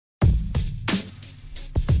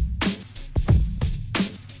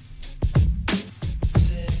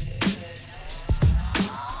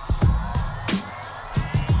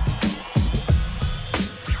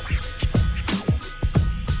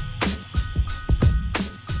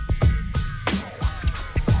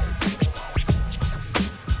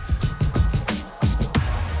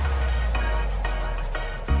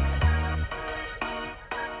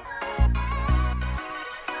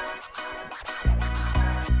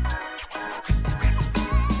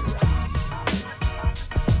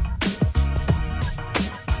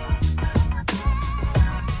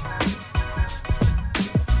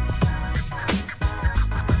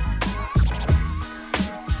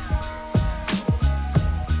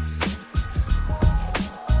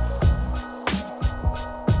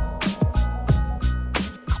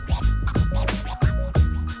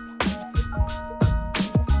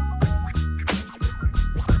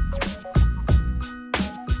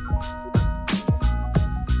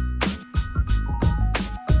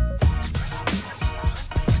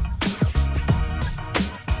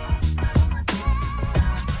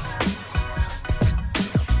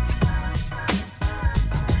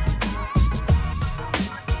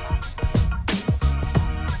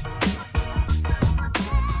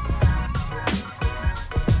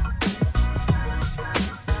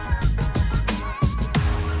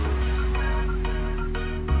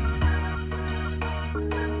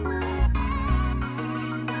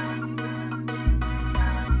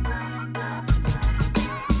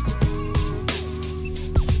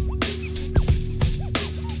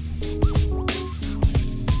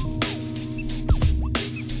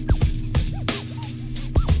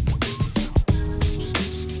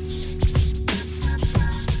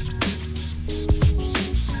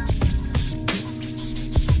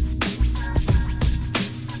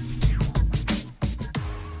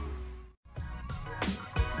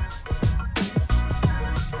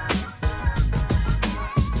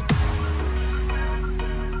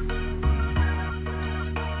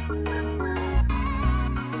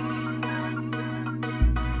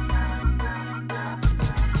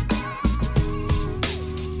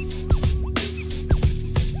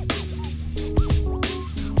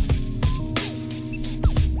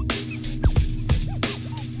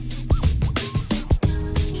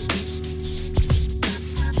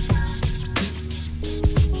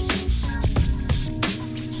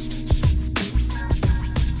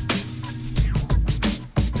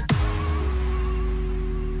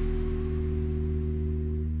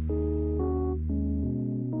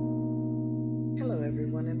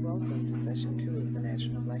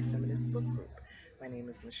name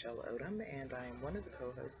is Michelle Odom, and I am one of the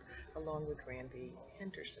co-hosts along with Randie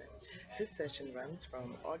Henderson. This session runs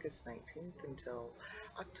from August 19th until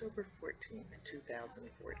October 14th,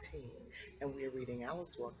 2014, and we are reading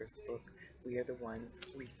Alice Walker's book, We Are the Ones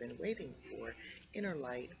We've Been Waiting For, Inner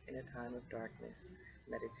Light in a Time of Darkness,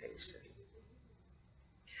 Meditation.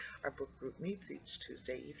 Our book group meets each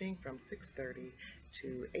Tuesday evening from 6:30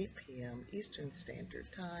 to 8 p.m. Eastern Standard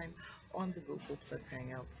Time on the Google Plus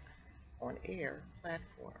Hangouts on Air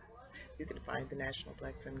platform. You can find the National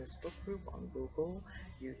Black Feminist Book Group on Google,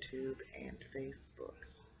 YouTube, and Facebook.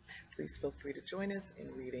 Please feel free to join us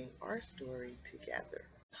in reading our story together.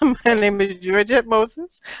 My name is Georgette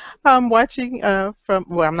Moses. I'm watching I'm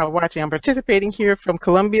not watching, I'm participating here from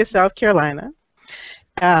Columbia, South Carolina.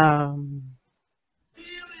 And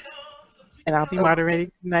I'll be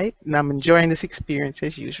moderating tonight, and I'm enjoying this experience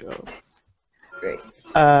as usual. Great.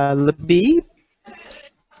 Labeeb.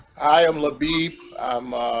 Hi, I'm Labeeb.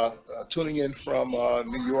 I'm tuning in from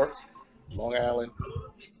New York, Long Island.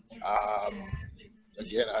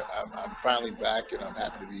 Again, I'm finally back, and I'm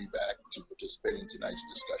happy to be back to participate in tonight's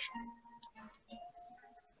discussion.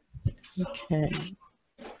 Okay.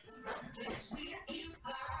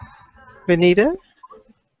 Venita.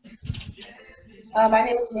 My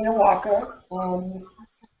name is Venita Walker.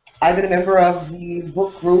 I've been a member of the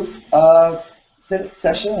book group since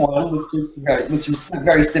session 1, which was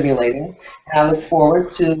very stimulating. And I look forward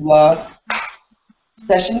to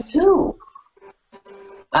session 2.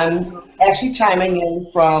 I'm actually chiming in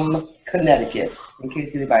from Connecticut, in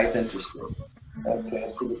case anybody's interested. Okay.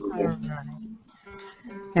 All right.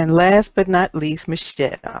 And last but not least,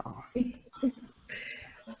 Michelle.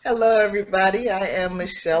 Hello, everybody. I am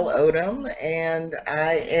Michelle Odom, and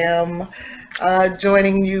I am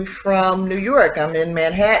joining you from New York. I'm in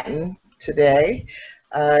Manhattan today,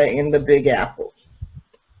 in the Big Apple.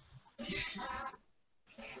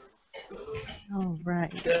 All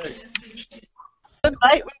right.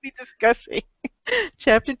 Tonight we'll be discussing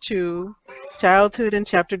Chapter 2, Childhood, and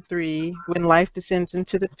Chapter 3, When Life Descends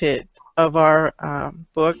into the Pit, of our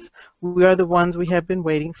book, We Are the Ones We Have Been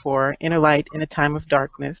Waiting For, Inner Light in a Time of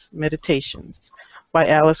Darkness, Meditations, by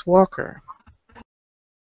Alice Walker.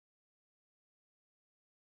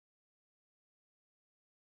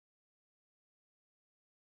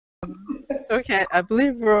 Okay, I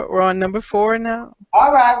believe we're on number 4 now.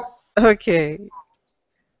 All right. Okay.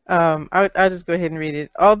 I'll just go ahead and read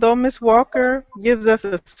it. Although Ms. Walker gives us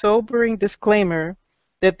a sobering disclaimer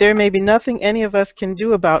that there may be nothing any of us can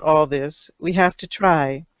do about all this, we have to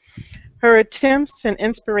try. Her attempts and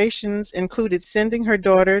inspirations included sending her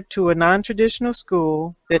daughter to a non-traditional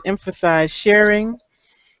school that emphasized sharing,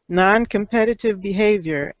 non-competitive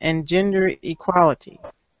behavior, and gender equality.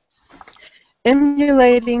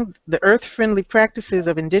 Emulating the earth-friendly practices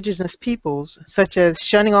of indigenous peoples, such as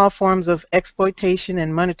shunning all forms of exploitation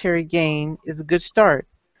and monetary gain, is a good start.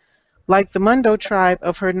 Like the Mundo tribe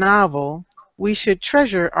of her novel, we should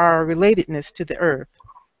treasure our relatedness to the earth,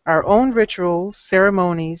 our own rituals,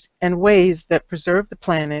 ceremonies, and ways that preserve the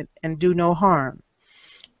planet and do no harm.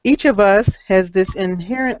 Each of us has this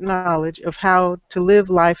inherent knowledge of how to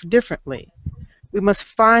live life differently. We must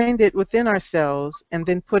find it within ourselves and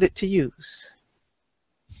then put it to use.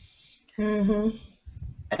 Mm-hmm.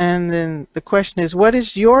 And then the question is, what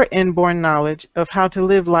is your inborn knowledge of how to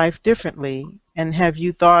live life differently? And have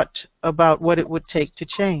you thought about what it would take to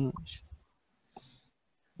change?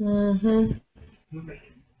 Mm-hmm.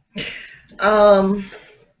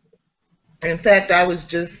 In fact, I was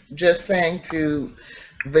just saying to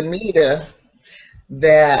Venita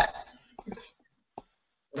that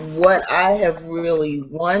what I have really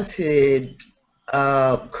wanted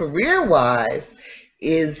career-wise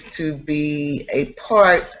is to be a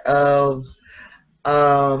part of,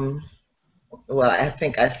 well, I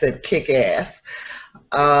think I said kick-ass,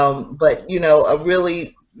 but, you know, a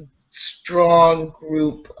really strong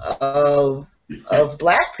group of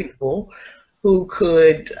Black people who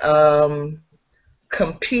could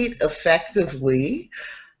compete effectively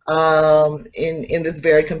in this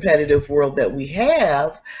very competitive world that we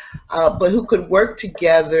have, but who could work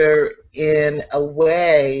together in a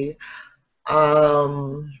way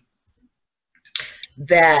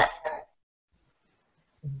that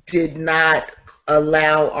did not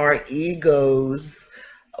allow our egos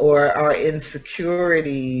or our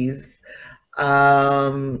insecurities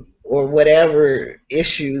or whatever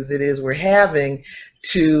issues it is we're having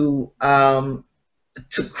to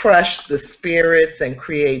crush the spirits and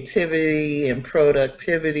creativity and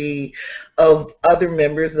productivity of other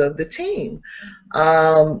members of the team.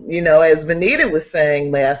 You know, as Venita was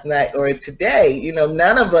saying last night or today, you know,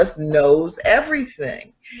 none of us knows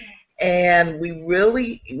everything. And we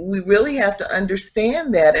really have to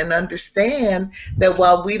understand that, and understand that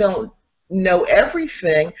while we don't know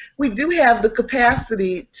everything, we do have the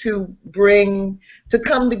capacity to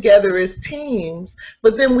come together as teams,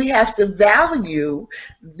 but then we have to value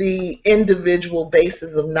the individual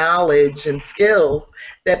bases of knowledge and skills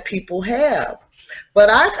that people have. But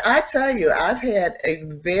I tell you, I've had a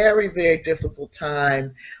very, very difficult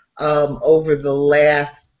time over the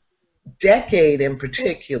last decade in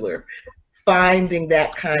particular, finding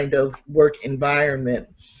that kind of work environment.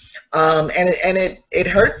 And it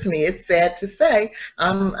hurts me. It's sad to say.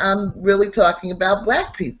 I'm really talking about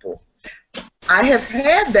Black people. I have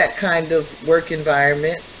had that kind of work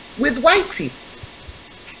environment with white people.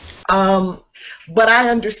 Um, but I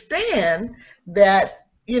understand that,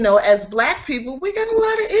 as Black people, we got a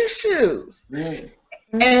lot of issues. Mm.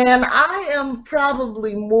 And I am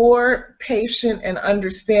probably more patient and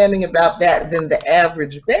understanding about that than the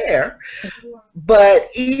average bear. But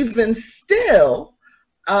even still,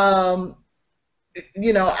 um,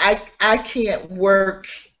 I can't work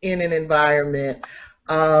in an environment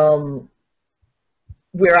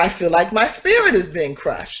where I feel like my spirit is being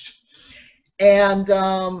crushed. And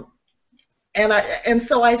so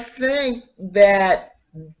I think that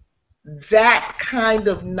that kind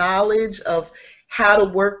of knowledge of how to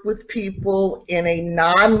work with people in a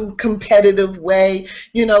non-competitive way,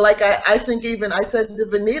 like I think, even I said to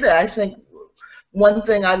Venita, I think one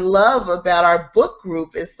thing I love about our book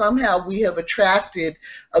group is somehow we have attracted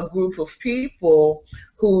a group of people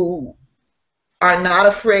who are not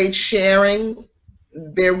afraid sharing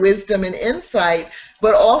their wisdom and insight,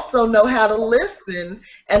 but also know how to listen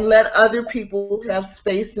and let other people have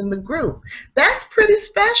space in the group. That's pretty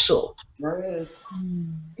special. There is.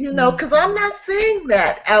 Because I'm not seeing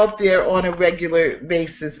that out there on a regular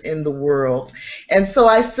basis in the world. And so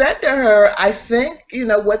I said to her, I think,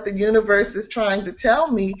 what the universe is trying to tell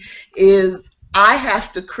me is I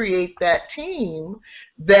have to create that team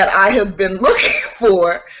that I have been looking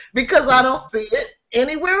for, because I don't see it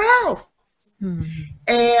anywhere else.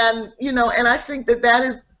 And, and I think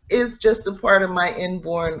that is just a part of my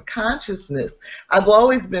inborn consciousness. I've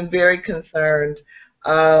always been very concerned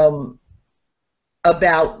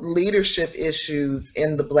about leadership issues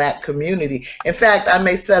in the Black community. In fact, I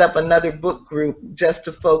may set up another book group just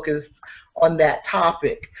to focus on that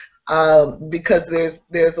topic, because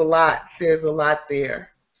there's a lot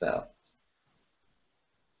there. So.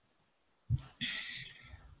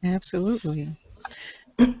 Absolutely.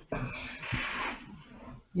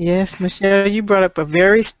 Yes, Michelle, you brought up a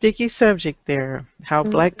very sticky subject there, how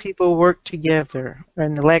Black people work together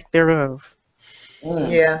and the lack thereof.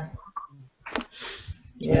 Yeah.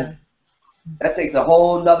 Yeah. That takes a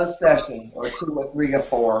whole nother session, or 2 or 3 or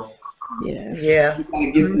 4. Yes. Yeah.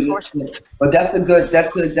 But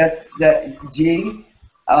G.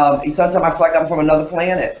 Sometimes I feel like I'm from another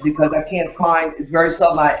planet, because I can't find, it's very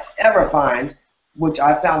seldom I ever find, which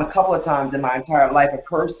I found a couple of times in my entire life, a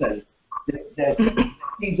person that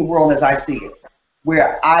sees the world as I see it,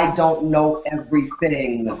 where I don't know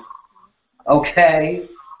everything. Okay?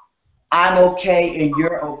 I'm okay and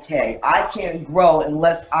you're okay. I can't grow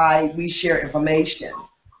unless we share information.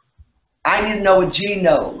 I need to know what G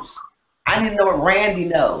knows. I need to know what Randie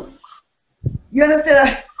knows. You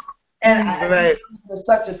understand? And right. It's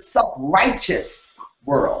such a self-righteous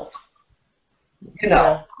world.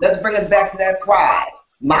 Let's bring us back to that pride.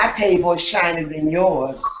 My table is shinier than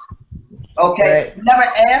yours. Okay? Right. You never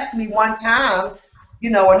asked me one time,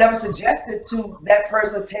 or never suggested to that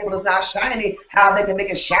person's table is not shiny how they can make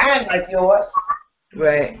it shine like yours.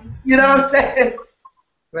 Right. You know what I'm saying?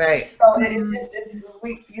 Right. So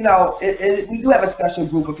we do have a special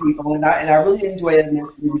group of people, and I really enjoy it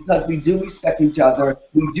because we do respect each other.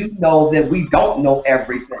 We do know that we don't know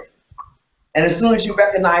everything. And as soon as you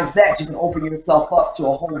recognize that, you can open yourself up to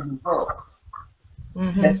a whole new world.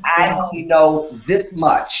 And I only know this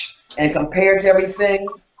much. And compared to everything,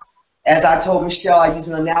 as I told Michelle, I use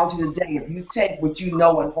an analogy today. If you take what you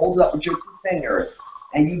know and hold it up with your 2 fingers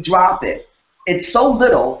and you drop it, it's so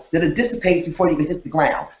little that it dissipates before you even hit the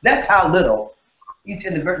ground. That's how little each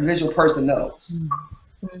individual person knows.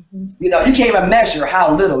 You can't even measure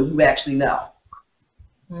how little you actually know.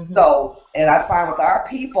 So, and I find with our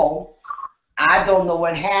people, I don't know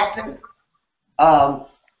what happened. And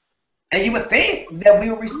you would think that we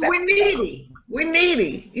would respect. We're needy. We're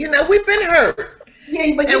needy. We've been hurt.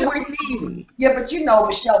 Yeah, but we're needy. Yeah, but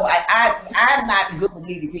Michelle, I'm not good with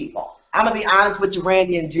needy people. I'm gonna be honest with you,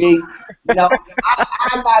 Randie and G. I'm not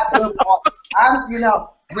good.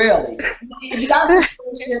 Really. If you got a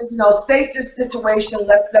situation, state your situation.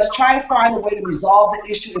 Let's try to find a way to resolve the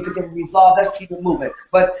issue. If it can be resolved, let's keep it moving.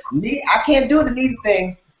 But I can't do the needy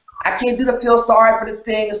thing. I can't do the feel sorry for the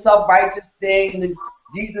thing, the self-righteous thing, the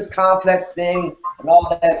Jesus complex thing, and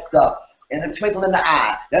all that stuff. And the twinkle in the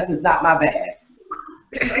eye. That's just not my bag.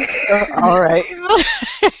 All right. You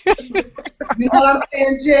know what I'm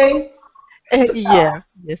saying, Jay? Yeah.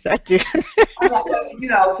 Yes, I do.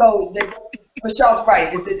 So Michelle's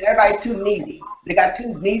right. Is that everybody's too needy? They got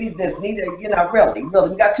too needy this, needy. Really, we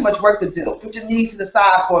got too much work to do. Put your needs to the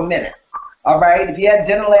side for a minute. All right. If you had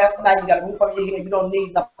dinner last night, you got a roof over your head. You don't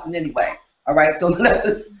need nothing anyway. All right. So let's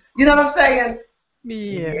just, you know what I'm saying?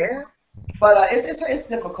 Yeah. But it's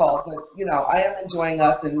difficult. But I am enjoying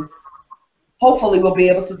us, and hopefully we'll be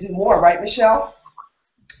able to do more. Right, Michelle?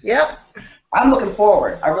 Yep. I'm looking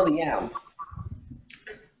forward. I really am.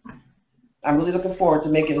 I'm really looking forward to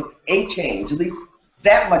making a change, at least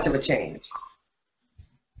that much of a change.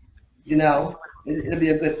 It'll be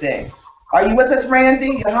a good thing. Are you with us,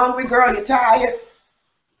 Randie? You hungry, girl? You tired?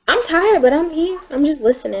 I'm tired, but I'm here. I'm just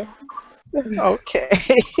listening.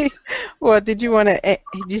 Okay. Well, did you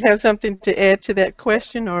have something to add to that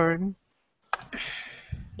question, or?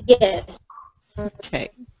 Yes. Okay.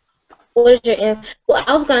 What is your Well,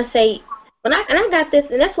 I was gonna say when I got this,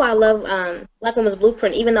 and that's why I love Black Women's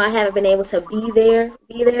Blueprint, even though I haven't been able to be there.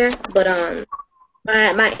 But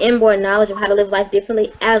my inborn knowledge of how to live life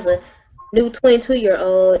differently as a new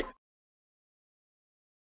 22-year-old.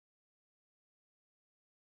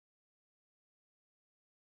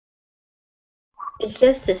 It's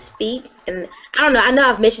just to speak, and I don't know. I know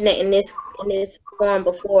I've mentioned it in this form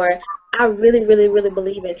before. I really, really, really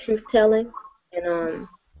believe in truth telling and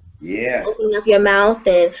Yeah. opening up your mouth,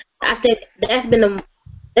 and I think that's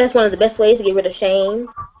one of the best ways to get rid of shame.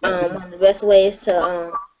 One of the best ways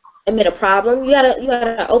to admit a problem. You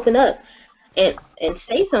gotta open up and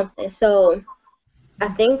say something. So I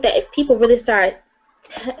think that if people really start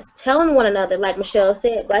telling one another, like Michelle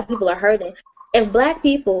said, Black people are hurting. If Black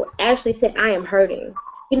people actually said, "I am hurting,"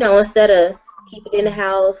 instead of keep it in the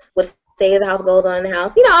house, what stays in the house goes on in the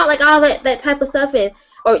house, like all that type of stuff,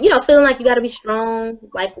 or feeling like you got to be strong,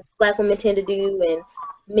 like Black women tend to do, and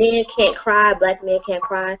men can't cry, Black men can't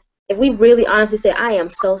cry. If we really honestly say, "I am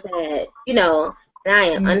so sad," and I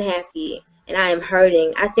am unhappy, and I am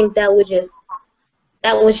hurting, I think that would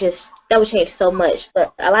change so much.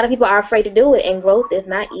 But a lot of people are afraid to do it, and growth is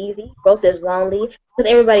not easy. Growth is lonely because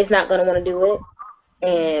everybody's not going to want to do it,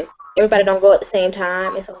 and everybody don't grow at the same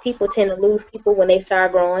time, and so people tend to lose people when they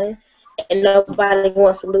start growing, and nobody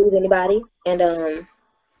wants to lose anybody. And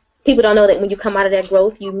people don't know that when you come out of that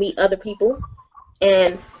growth, you meet other people,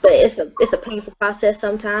 but it's a painful process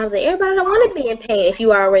sometimes, and everybody don't want to be in pain if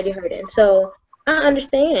you are already hurting. So I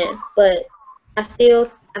understand, but I still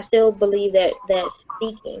believe that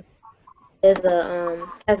speaking is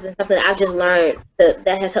has been something that I've just learned that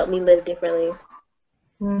has helped me live differently.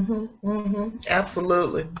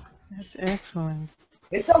 Absolutely. That's excellent.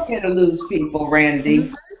 It's okay to lose people,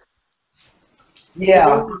 Randie.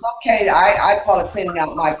 Yeah, it's okay. I call it cleaning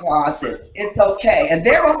out my closet. It's okay. And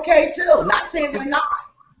they're okay too. Not saying they're not.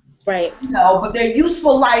 Right. But their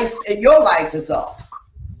useful life in your life is up.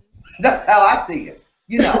 That's how I see it.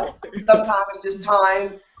 Sometimes it's just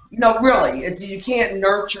time. Really, you can't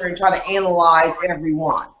nurture and try to analyze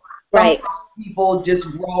everyone. Right. Sometimes people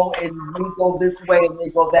just grow and we go this way and they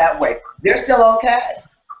go that way. They're still okay.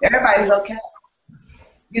 Everybody's okay.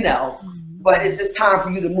 But it's just time for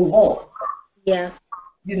you to move on. Yeah.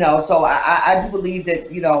 So I do believe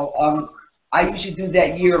that, I usually do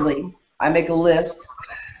that yearly. I make a list.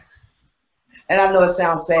 And I know it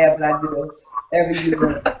sounds sad, but I do every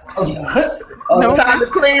year. No time to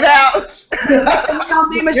clean out. You're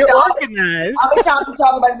organized. How many times we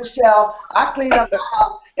talk about Michelle? I clean up the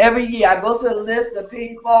house every year. I go through the list of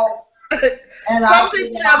people. And some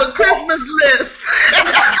people have a Christmas list.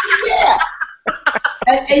 Yeah.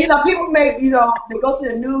 And people make, they go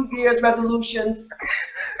through the New Year's resolutions.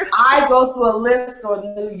 I go through a list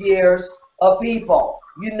on New Year's of people,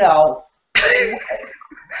 do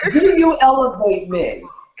you elevate me?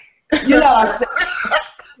 You know what I'm saying?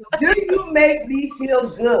 Do you make me feel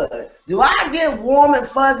good? Do I get warm and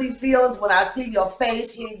fuzzy feelings when I see your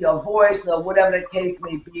face, hear your voice, or whatever the case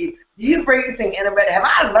may be? Do you bring anything interesting? Have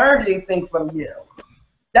I learned anything from you?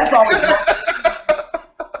 That's all.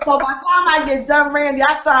 So by the time I get done, Randie,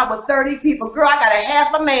 I start with 30 people. Girl, I got a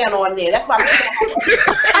half a man on there. That's why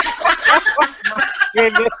I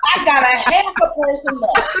got a half a person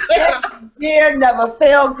left. Year never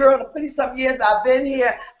failed, girl. The 50-some years I've been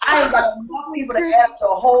here, I ain't got enough people to add to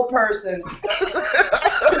a whole person. You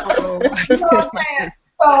know what I'm saying?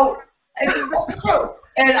 So that's the truth.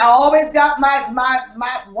 And I always got my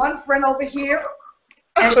one friend over here,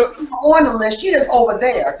 and she's on the list. She just over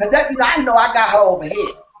there, because that, I know I got her over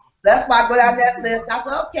here. That's why I go down that list. I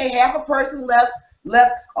said, okay, have a person left.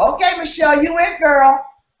 Okay, Michelle, you in, girl.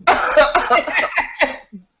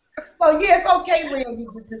 So yeah, it's okay, Randie,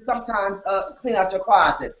 to sometimes clean out your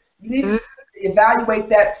closet. You need to evaluate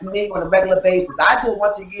that to me on a regular basis. I do it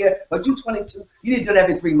once a year, but you 22, you need to do it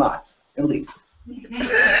every 3 months at least.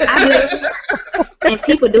 I do. And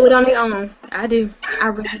people do it on their own. I do. I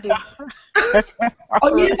really do.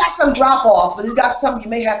 Oh, you got some drop-offs, but you got some you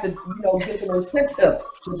may have to, give them incentive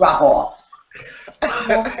to drop off. You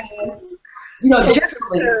know what I'm saying?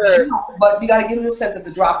 Generally, but you got to give them an incentive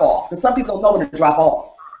to drop off. Because some people don't know when to drop off.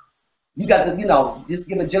 You got to, just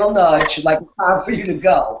give a gentle nudge, like it's time for you to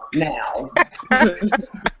go now.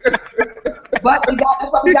 But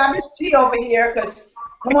that's why we got Miss G over here, because,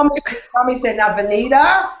 come on, Miss G, Tommy said, now,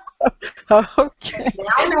 Venita. Okay.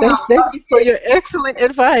 Thank you for your excellent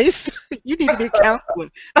advice. You need to be a counselor.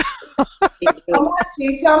 Come on,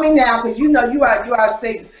 G, tell me now, because you are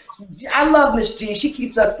state. I love Miss G. She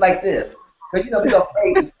keeps us like this, because we go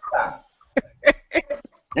crazy sometimes.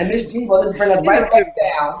 And Miss G will just bring us right back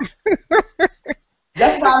down.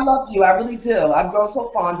 That's why I love you. I really do. I've grown so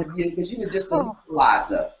fond of you because you were just a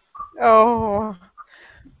equalizer. Oh,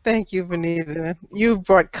 thank you, Venita. You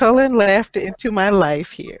brought color and laughter into my life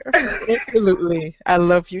here. Absolutely. I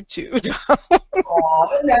love you too. Oh,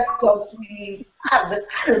 and that's so sweet. I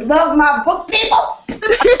just love my book people.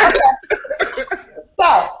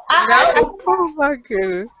 So, oh my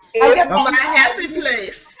goodness. I guess my happy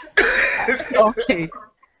place. Okay.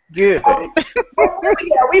 Good. Are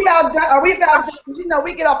we about done? We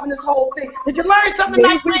get off in this whole thing. Did you learn something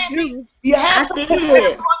like Randie? You have something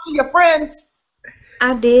to to your friends?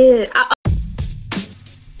 I did.